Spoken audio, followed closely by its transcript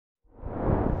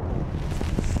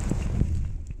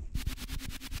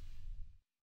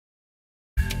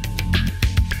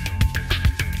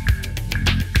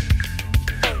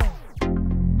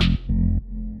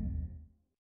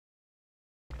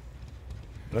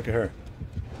Look at her.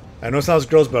 I know it sounds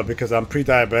gross, but because I'm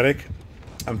pre-diabetic,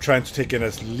 I'm trying to take in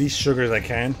as least sugar as I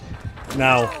can.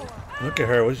 Now, look at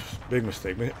her. Which is a big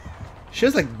mistake. She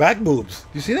has like back boobs. Do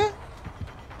you see that?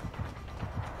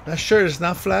 That shirt is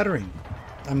not flattering.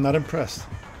 I'm not impressed.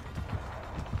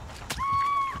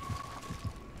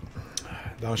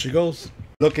 Down she goes.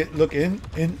 Look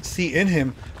see in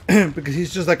him because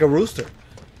he's just like a rooster.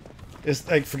 It's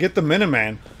like, forget the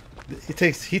Minuteman. He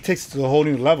takes it to a whole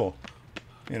new level.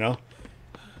 You know?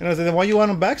 And I was like, then why you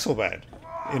want him back so bad?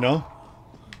 You know?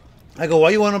 I go, why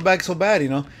you want him back so bad, you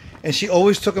know? And she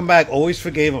always took him back, always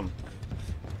forgave him.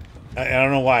 I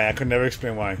don't know why. I could never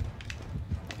explain why.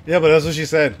 Yeah, but that's what she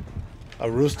said. A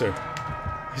rooster.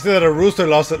 She said that a rooster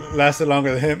lasted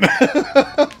longer than him.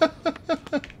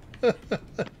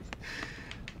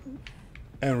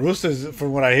 And roosters,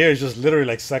 from what I hear, is just literally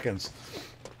like seconds.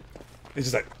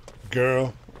 It's just like,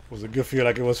 girl, was it good for you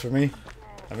like it was for me?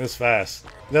 I miss fast.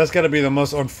 That's got to be the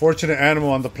most unfortunate animal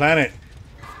on the planet.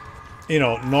 You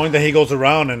know, knowing that he goes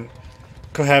around and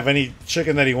could have any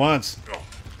chicken that he wants.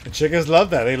 And chickens love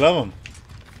that. They love him.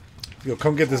 Yo,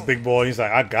 come get this big boy. He's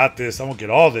like, I got this. I'm going to get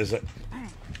all this.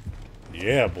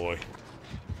 Yeah, boy.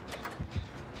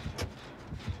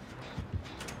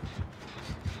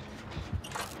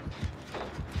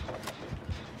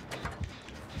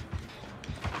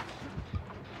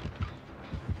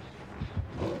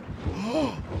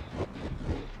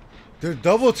 They're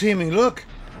double teaming. Look.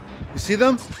 You see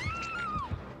them?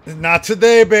 Not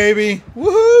today, baby.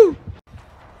 Woohoo!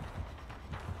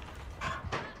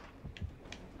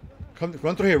 Come,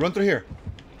 run through here. Run through here.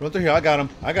 Run through here. I got him.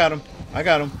 I got him. I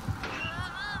got him.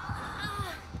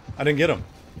 I didn't get him.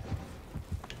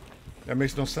 That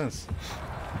makes no sense.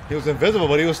 He was invisible,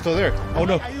 but he was still there. Oh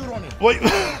no! Why are you running? Wait.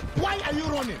 Why are you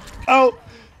running? Oh!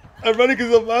 I'm running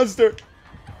because of a monster.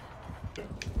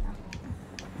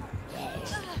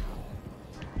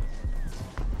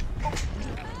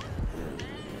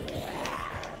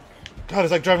 God,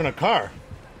 it's like driving a car.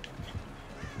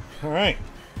 All right.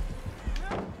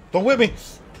 Don't whip me.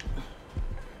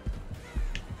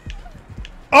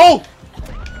 Oh!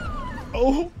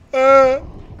 Oh! Well,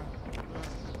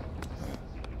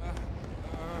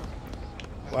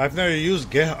 I've never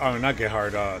used not Get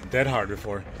Hard, Dead Hard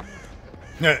before.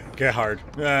 Get Hard.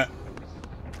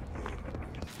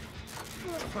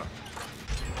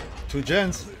 2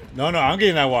 gens. No, I'm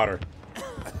getting that water.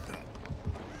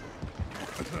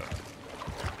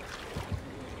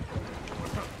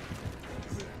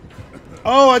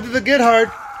 Oh, I did the Get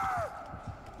Hard.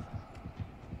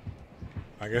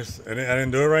 I guess I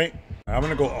didn't do it right. I'm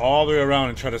gonna go all the way around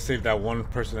and try to save that one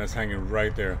person that's hanging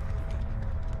right there.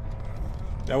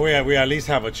 That way we at least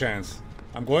have a chance.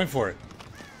 I'm going for it.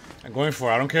 I'm going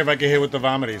for it. I don't care if I get hit with the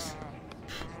vomities.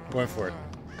 I'm going for it.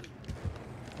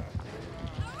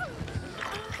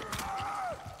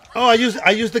 Oh, I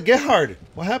used the Get Hard.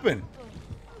 What happened?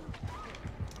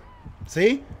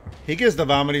 See? He gets the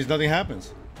vomities, nothing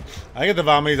happens. I get the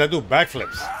vomities, I do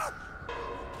backflips.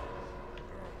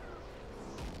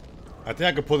 I think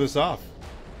I could pull this off.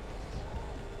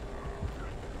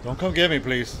 Don't come get me,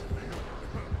 please.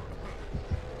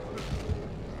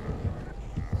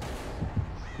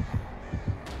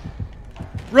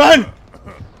 Run!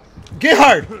 Get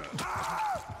hard! It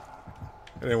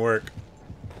didn't work.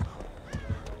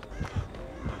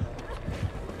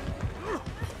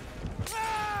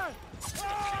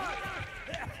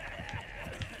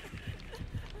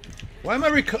 Why am I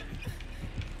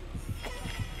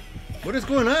What is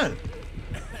going on?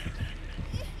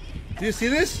 Do you see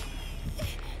this?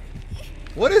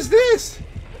 What is this?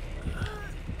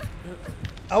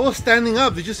 I was standing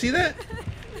up. Did you see that?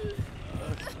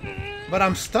 But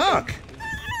I'm stuck.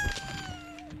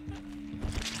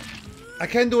 I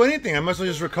can't do anything. I must as well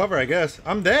just recover, I guess.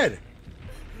 I'm dead.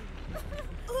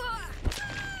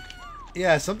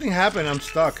 Yeah, something happened. I'm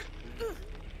stuck.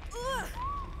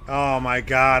 Oh my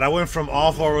god. I went from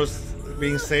all 4 of us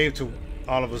being saved to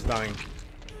all of us dying.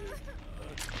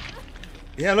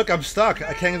 Yeah, look, I'm stuck.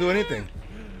 I can't do anything.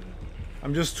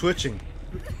 I'm just twitching.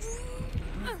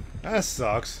 That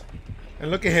sucks.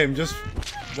 And look at him, just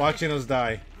watching us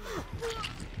die.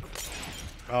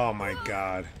 Oh my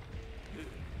god.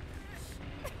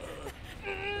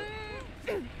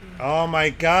 Oh my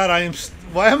god,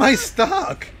 why am I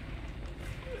stuck?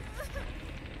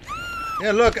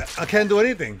 Yeah, look, I can't do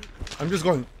anything. I'm just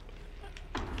going.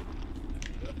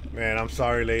 Man, I'm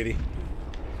sorry, lady.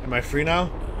 Am I free now?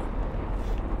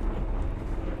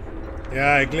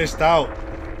 Yeah, I glitched out.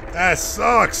 That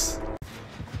sucks.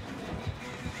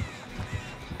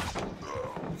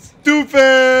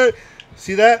 Stupid!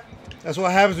 See that? That's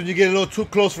what happens when you get a little too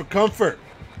close for comfort.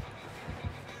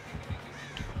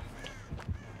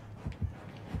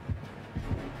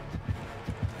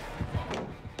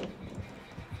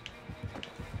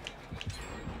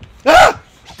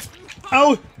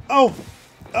 Oh!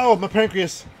 Oh, my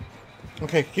pancreas.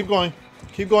 Okay, keep going.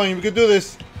 Keep going. We can do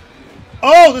this.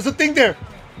 Oh, there's a thing there.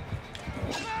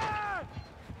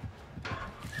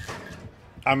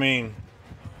 I mean,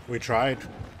 we tried.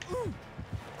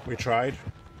 We tried.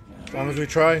 As long as we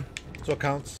try, that's what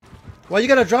counts. Why you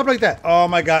gotta drop like that? Oh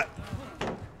my god.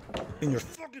 In your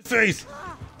fucking face.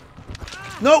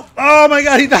 No. Oh my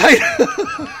god, he died.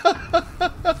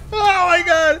 Oh my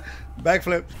god.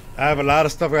 Backflip. I have a lot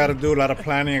of stuff I gotta do, a lot of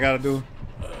planning I gotta do.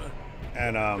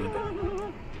 And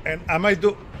I might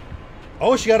do.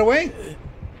 Oh, she got away.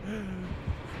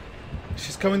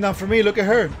 She's coming down for me. Look at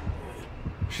her.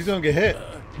 She's gonna get hit.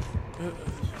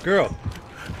 Girl.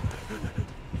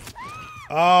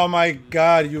 Oh my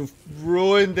god, you've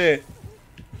ruined it.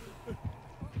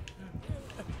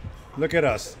 Look at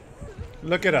us.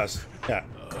 Look at us. Yeah.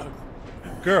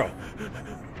 Girl.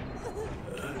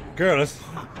 Girl, let's,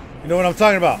 you know what I'm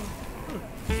talking about.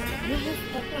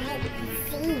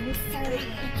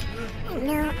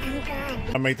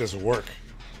 I'll make this work.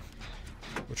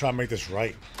 We're trying to make this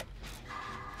right.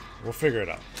 We'll figure it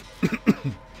out.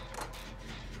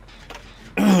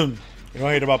 You know what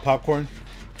I hate about popcorn?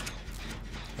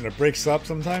 And it breaks up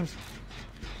sometimes.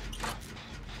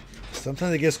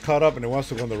 Sometimes it gets caught up and it wants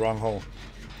to go in the wrong hole.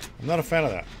 I'm not a fan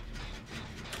of that.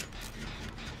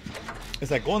 It's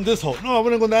like, go in this hole. No, I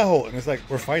want to go in that hole. And it's like,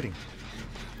 we're fighting.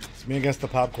 It's me against the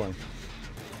popcorn.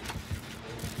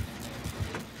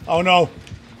 Oh no.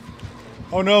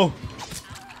 Oh no.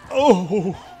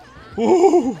 Oh.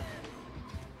 Ooh.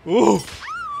 Ooh.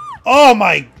 Oh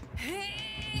my.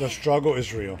 The struggle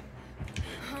is real.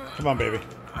 Come on, baby.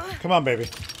 Come on, baby.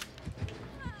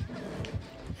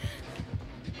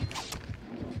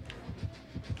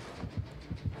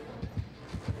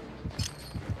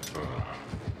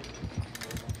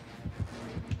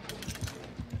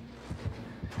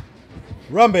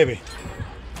 Run, baby.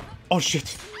 Oh,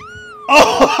 shit.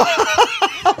 Oh!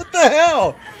 What the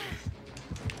hell?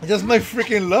 Just my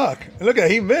freaking luck. Look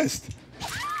at, he missed.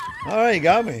 All right, he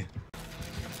got me.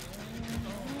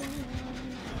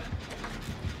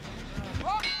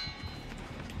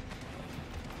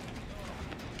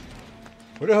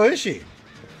 Where the hell is she?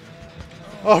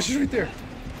 Oh, she's right there.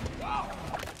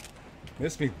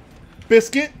 Miss me.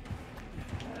 Biscuit.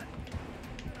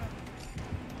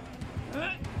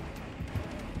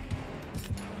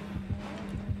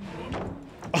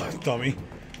 Oh, dummy.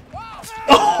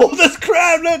 Oh, this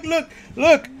crab. Look, look,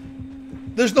 look.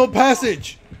 There's no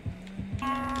passage.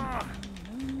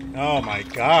 Oh my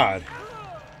god.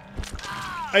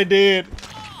 I did.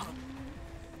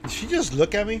 Did she just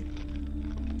look at me?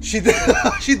 She did.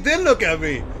 She did look at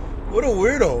me. What a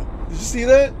weirdo. Did you see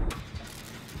that?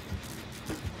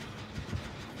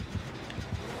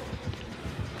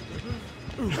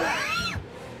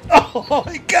 Oh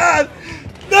my god.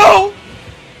 No.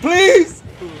 Please.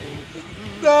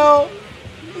 No.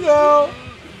 No.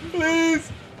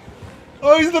 Please.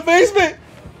 Oh, he's in the basement.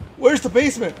 Where's the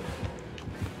basement?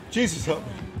 Jesus help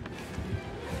me.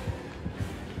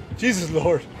 Jesus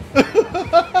Lord.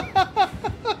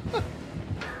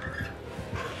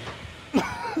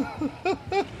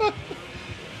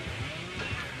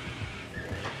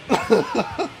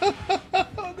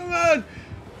 Come on.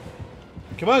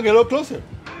 Come on, get a little closer.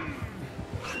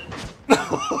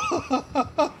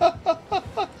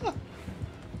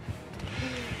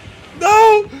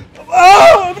 No!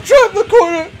 Oh, I'm trapped in the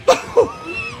corner.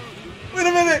 Wait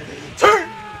a minute. Turn.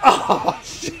 Oh,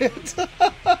 shit.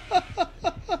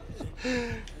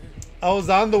 I was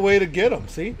on the way to get him,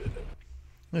 see? You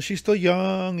know, she's still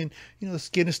young and, you know, the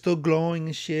skin is still glowing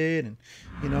and shit. And,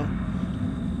 you know.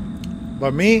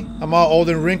 But me, I'm all old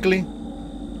and wrinkly.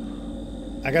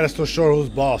 I gotta still show her who's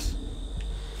boss.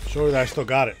 Show her that I still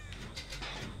got it.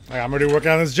 Like, I'm already working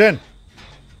on this gen.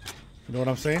 You know what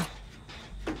I'm saying?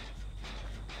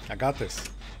 I got this.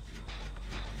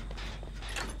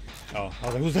 Oh, I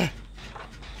was like, who's that?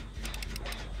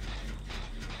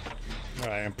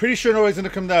 Alright, I'm pretty sure nobody's gonna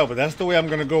come down, but that's the way I'm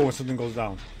gonna go when something goes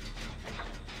down.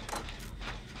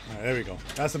 Alright, there we go.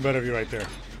 That's a better view right there.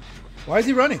 Why is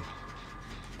he running?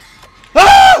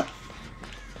 Ah!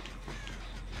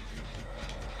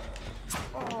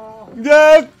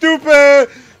 Yeah, stupid!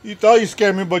 You thought you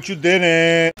scared me, but you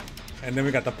didn't. And then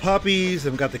we got the puppies,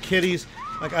 and we got the kitties.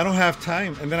 Like, I don't have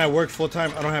time. And then I work full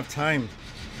time. I don't have time.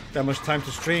 That much time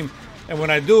to stream. And when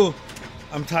I do,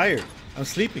 I'm tired. I'm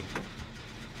sleepy.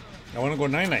 I want to go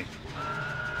night-night.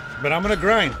 But I'm going to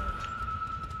grind.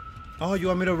 Oh, you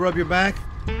want me to rub your back?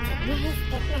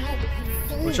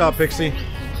 Watch out, Pixie.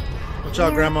 Watch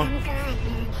out, Grandma.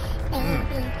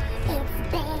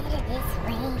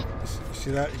 See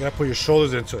that? You got to put your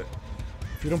shoulders into it.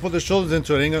 If you don't put the shoulders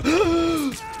into it, ain't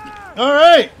gonna...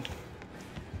 Alright!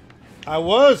 I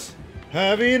was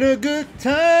having a good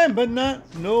time, but not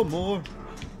no more.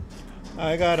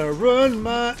 I gotta run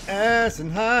my ass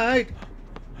and hide.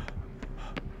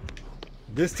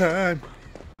 This time.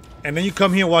 And then you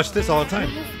come here and watch this all the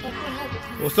time.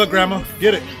 What's up, Grandma?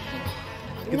 Get it.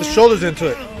 Get the shoulders into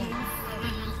it.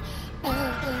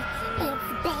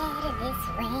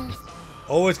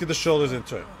 Always get the shoulders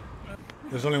into it.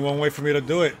 There's only one way for me to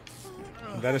do it.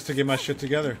 And that is to get my shit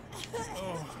together.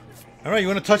 Alright, you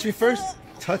want to touch me first?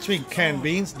 Touch me, canned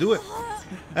beans. Do it.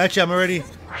 Actually, I'm already...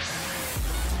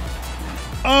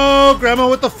 Oh, Grandma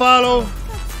with the follow.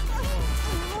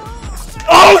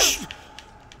 Oh,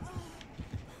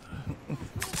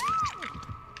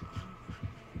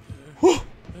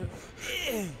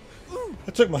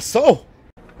 that took my soul.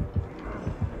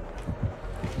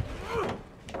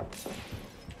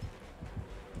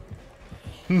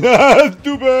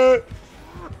 Stupid.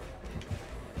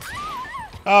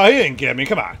 Oh, he didn't get me.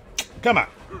 Come on. Come on.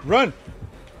 Run.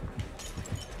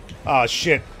 Oh,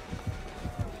 shit.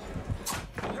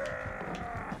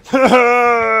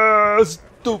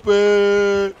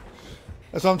 Stupid.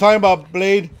 That's what I'm talking about,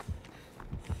 Blade.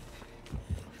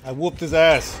 I whooped his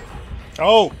ass.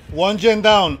 Oh, one gen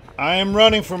down. I am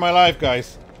running for my life,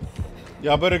 guys.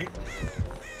 Y'all better...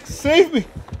 Save me.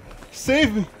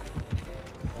 Save me.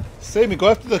 Save me. Go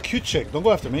after the cute chick. Don't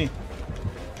go after me.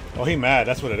 Oh, he mad.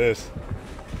 That's what it is.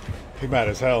 He mad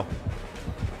as hell.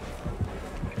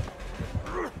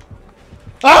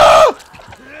 Ah!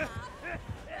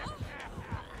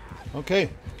 Okay.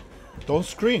 Don't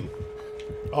scream.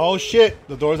 Oh, shit.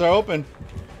 The doors are open.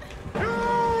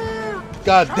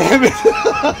 God damn it.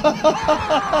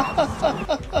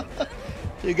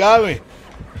 You got me.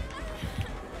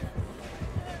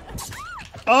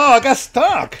 Oh, I got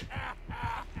stuck.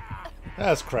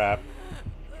 That's crap.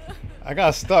 I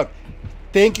got stuck.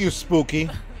 Thank you, Spooky,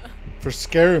 for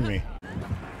scaring me.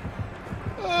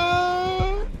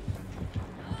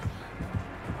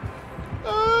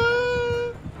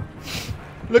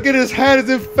 Look at his hand, it's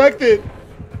infected.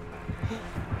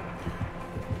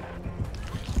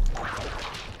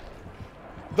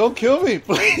 Don't kill me,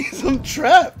 please. I'm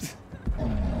trapped.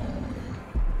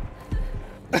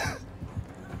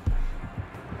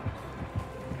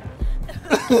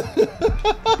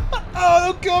 Oh,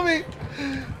 don't kill me.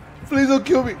 Please don't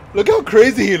kill me. Look how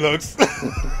crazy he looks.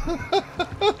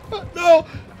 No,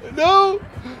 no,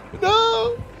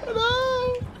 no,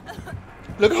 no.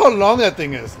 Look how long that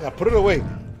thing is. Now put it away.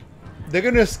 They're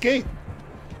gonna escape.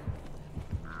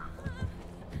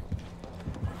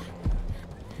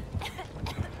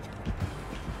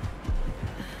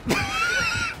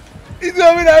 He's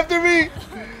coming after me.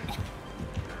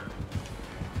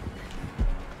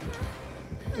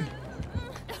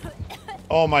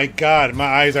 Oh my god, my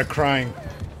eyes are crying.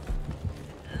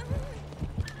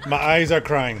 My eyes are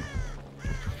crying.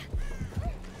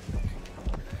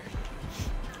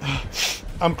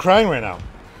 I'm crying right now.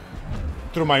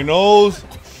 Through my nose.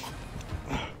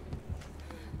 I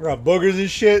got boogers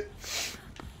and shit.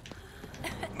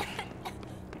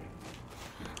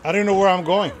 I don't know where I'm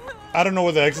going. I don't know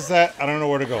where the exit's at. I don't know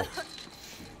where to go.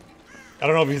 I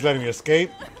don't know if he's letting me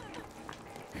escape.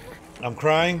 I'm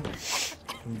crying.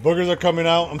 Boogers are coming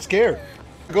out. I'm scared.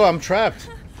 Go, I'm trapped.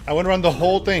 I went around the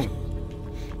whole thing.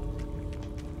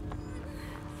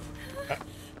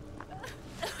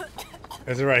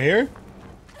 Is it right here?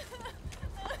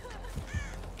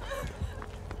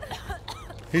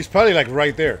 He's probably like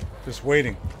right there, just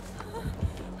waiting.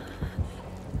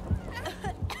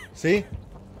 See?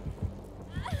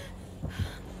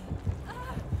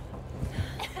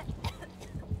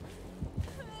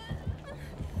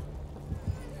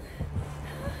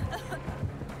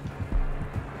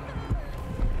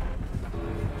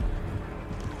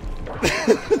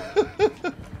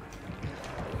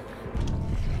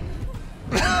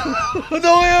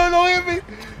 Don't hit me!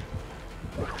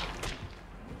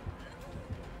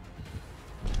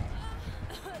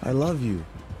 I love you.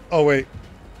 Oh, wait.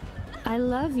 I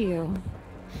love you.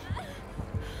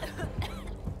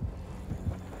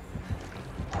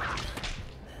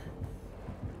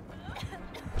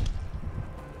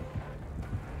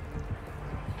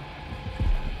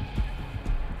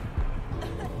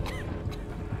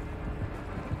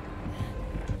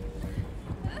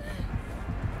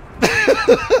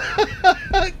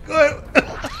 Good.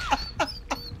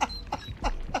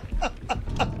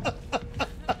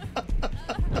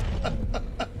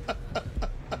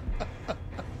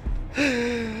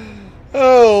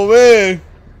 Oh man,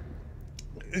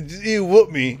 he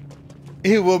whooped me.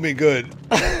 He whooped me good.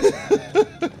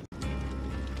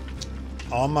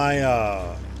 Oh all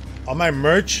my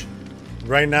merch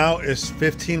right now is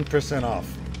 15%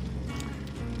 off.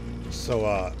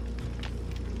 So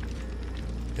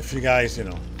if you guys, if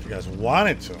you guys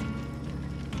wanted to, you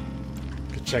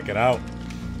could check it out.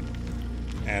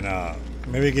 And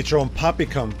maybe get your own poppy.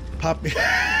 I'm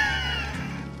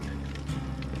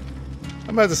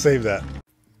about to save that.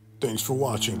 Thanks for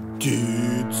watching,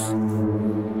 dudes.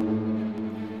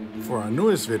 For our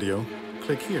newest video,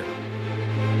 click here.